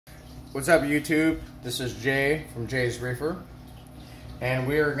What's up, YouTube? This is Jay from Jay's Reefer, and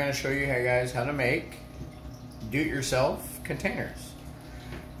we are going to show you guys how to make do-it-yourself containers.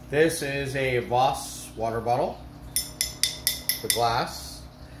 This is a Voss water bottle with glass,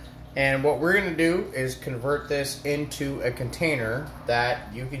 and what we're going to do is convert this into a container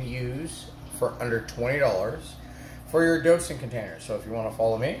that you can use for under $20 for your dosing container. So if you want to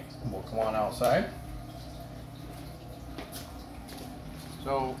follow me, we'll come on outside.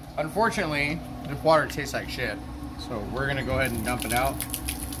 So, unfortunately, this water tastes like shit. So we're gonna go ahead and dump it out,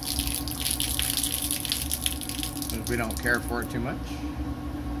 because we don't care for it too much.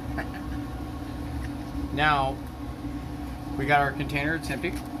 Now, we got our container, it's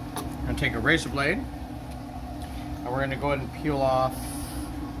empty. We're gonna take a razor blade, and we're gonna go ahead and peel off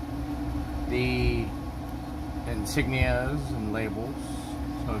the insignias and labels.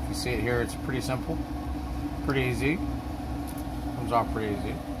 So if you see it here, it's pretty simple, pretty easy. Comes off pretty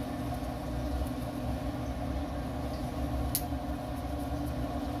easy.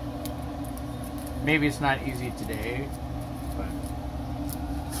 Maybe it's not easy today, but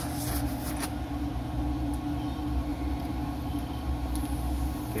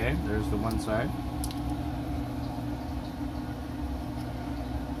okay, there's the one side.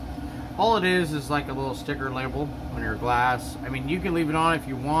 All it is like a little sticker label on your glass. I mean, you can leave it on if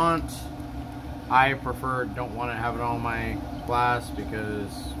you want. I prefer, don't want to have it on my glass because,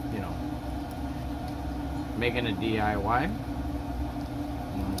 you know, making a DIY. I'm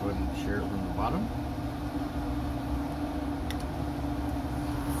going to go ahead and share it from the bottom.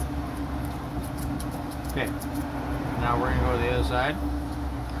 Okay, now we're going to go to the other side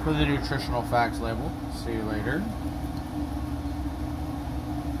for the nutritional facts label. See you later.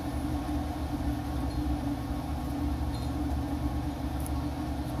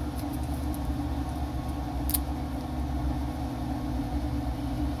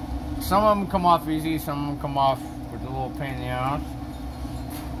 Some of them come off easy, some of them come off with a little pain in the ass.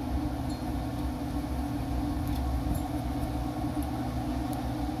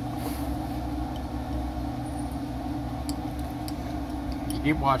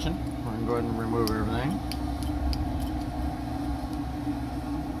 Keep watching. We're going to go ahead and remove everything.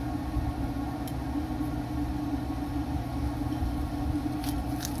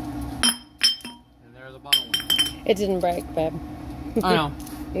 And there's the bottom one. It didn't break, babe. I know.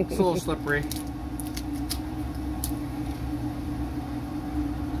 It's a little slippery.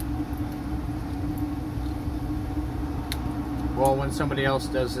 Well, when somebody else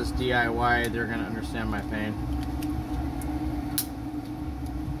does this DIY, they're going to understand my pain.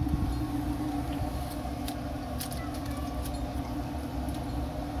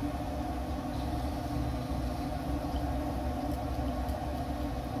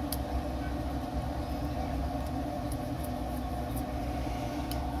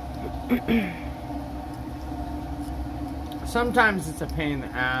 Sometimes it's a pain in the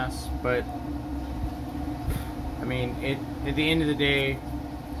ass, but I mean, at the end of the day,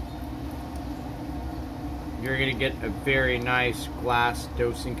 you're gonna get a very nice glass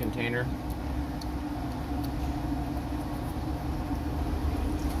dosing container.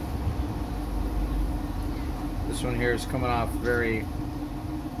 This one here is coming off very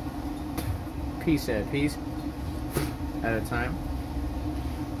piece at a piece at a time.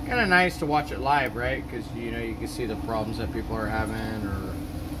 Kind of nice to watch it live, right? Because you know, you can see the problems that people are having or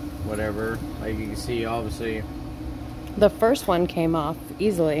whatever. Like you can see, obviously, the first one came off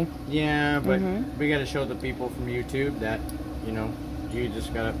easily. Yeah, but we got to show the people from YouTube that, you know, you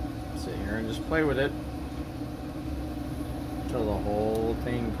just gotta sit here and just play with it until the whole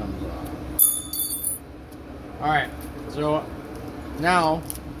thing comes off. All right, so now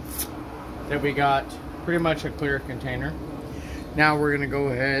that we got pretty much a clear container, now we're gonna go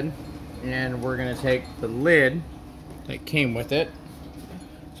ahead and we're gonna take the lid that came with it.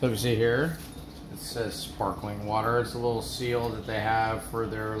 So if you see here, it says sparkling water. It's a little seal that they have for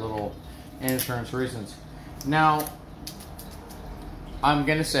their little insurance reasons. Now, I'm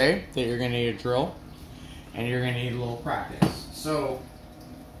gonna say that you're gonna need a drill and you're gonna need a little practice. So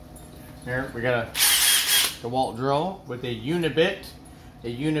here we got a DeWalt drill with a Unibit.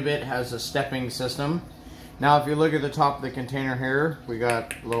 The Unibit has a stepping system. Now if you look at the top of the container here, we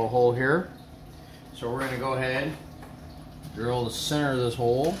got a little hole here. So we're going to go ahead, drill the center of this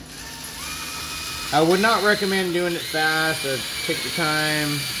hole. I would not recommend doing it fast or take your time.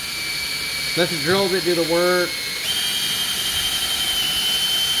 Let the drill bit do the work.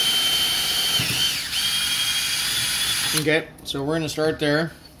 Okay, so we're going to start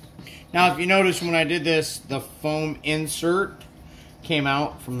there. Now if you notice when I did this, the foam insert came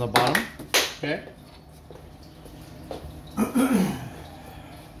out from the bottom. Okay.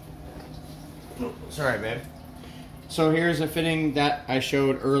 Sorry, babe. So here's a fitting that I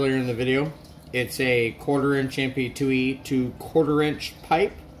showed earlier in the video. It's a 1/4 inch MP2E to 1/4 inch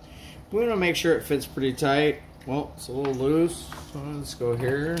pipe. We want to make sure it fits pretty tight. Well, it's a little loose. So let's go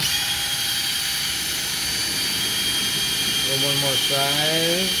here. One more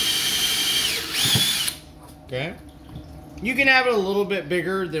size. Okay. You can have it a little bit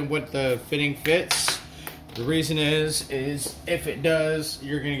bigger than what the fitting fits. The reason is if it does,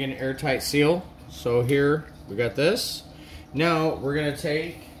 you're going to get an airtight seal. So here, we got this. Now, we're going to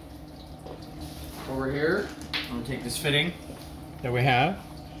take over here, I'm going to take this fitting that we have.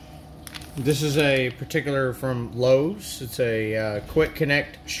 This is a particular from Lowe's. It's a Quick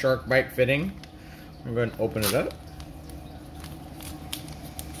Connect Shark Bite fitting. I'm going to open it up.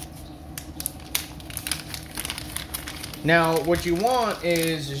 Now, what you want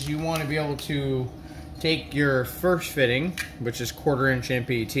is you want to be able to take your first fitting, which is 1/4 inch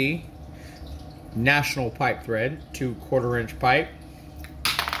MPT, national pipe thread to 1/4 inch pipe,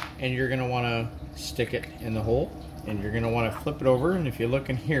 and you're going to want to stick it in the hole, and you're going to want to flip it over, and if you look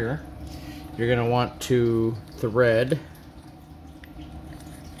in here, you're going to want to thread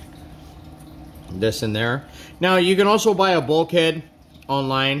this in there. Now, you can also buy a bulkhead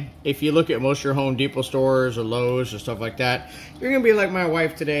online. If you look at most of your Home Depot stores or Lowe's or stuff like that, you're gonna be like my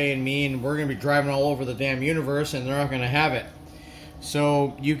wife today and me, and we're gonna be driving all over the damn universe, and they're not gonna have it.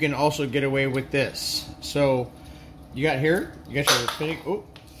 So you can also get away with this. So you got here, you got your fitting. Oh,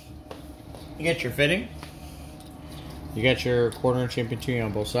 you got your fitting. You got your 1/4 inch MPT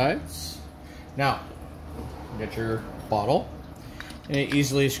on both sides. Now you got your bottle, and it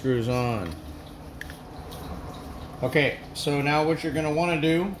easily screws on. Okay, so now what you're going to want to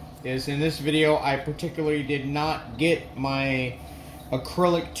do is, in this video, I particularly did not get my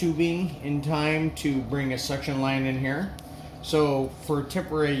acrylic tubing in time to bring a suction line in here. So for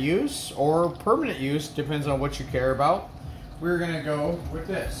temporary use or permanent use, depends on what you care about, we're going to go with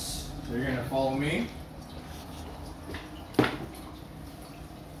this. So you're going to follow me.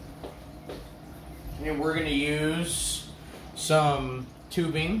 And we're going to use some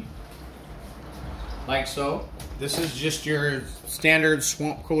tubing, like so. This is just your standard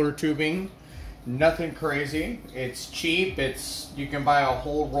swamp cooler tubing. Nothing crazy. It's cheap. You can buy a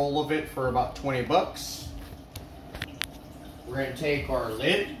whole roll of it for about 20 bucks. We're going to take our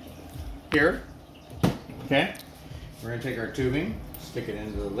lid here. Okay. We're going to take our tubing, stick it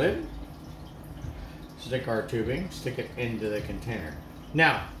into the lid. Stick our tubing, stick it into the container.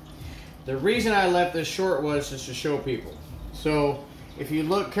 Now, the reason I left this short was just to show people. So, if you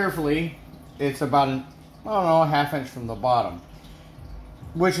look carefully, it's about a 1/2 inch from the bottom,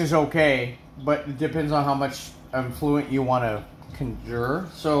 which is okay, but it depends on how much fluent you want to conjure.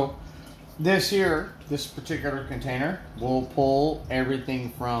 So this particular container will pull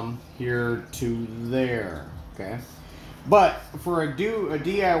everything from here to there, okay? But for a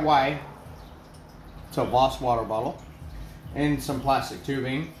DIY, it's a Voss water bottle and some plastic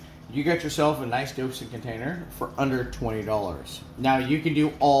tubing, you got yourself a nice dosing container for under $20. Now you can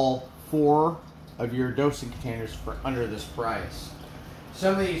do all 4 of your dosing containers for under this price.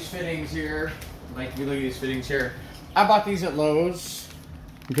 Some of these fittings here, like if you look at these fittings here, I bought these at Lowe's,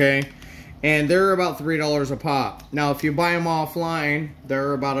 okay, and they're about $3 a pop. Now if you buy them offline,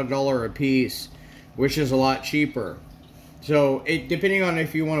 they're about $1 a piece, which is a lot cheaper. So depending on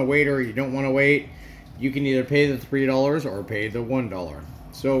if you want to wait or you don't want to wait, you can either pay the $3 or pay the $1.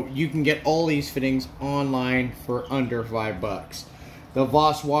 So you can get all these fittings online for under $5. The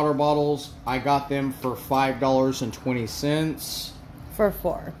Voss water bottles, I got them for $5.20. For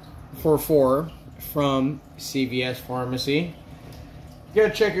 4. For 4 from CVS Pharmacy. You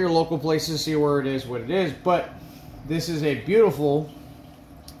gotta check your local places, see where it is, what it is. But this is a beautiful,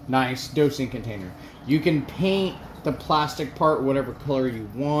 nice dosing container. You can paint the plastic part whatever color you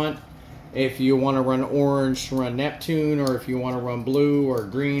want. If you want to run orange, run Neptune, or if you want to run blue or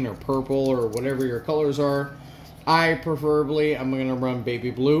green or purple or whatever your colors are. I'm going to run baby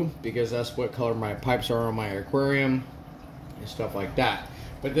blue because that's what color my pipes are on my aquarium and stuff like that.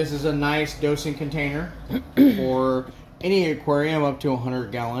 But this is a nice dosing container for any aquarium up to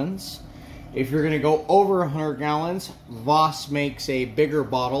 100 gallons. If you're going to go over 100 gallons, Voss makes a bigger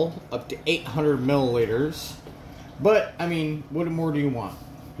bottle up to 800 milliliters. But, I mean, what more do you want?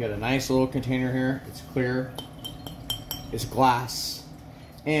 You got a nice little container here. It's clear. It's glass.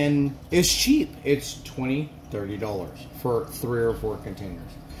 And it's cheap. It's $20, $30 for 3 or 4 containers.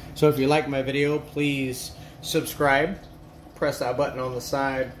 So if you like my video, please subscribe. Press that button on the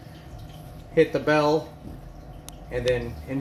side. Hit the bell. And then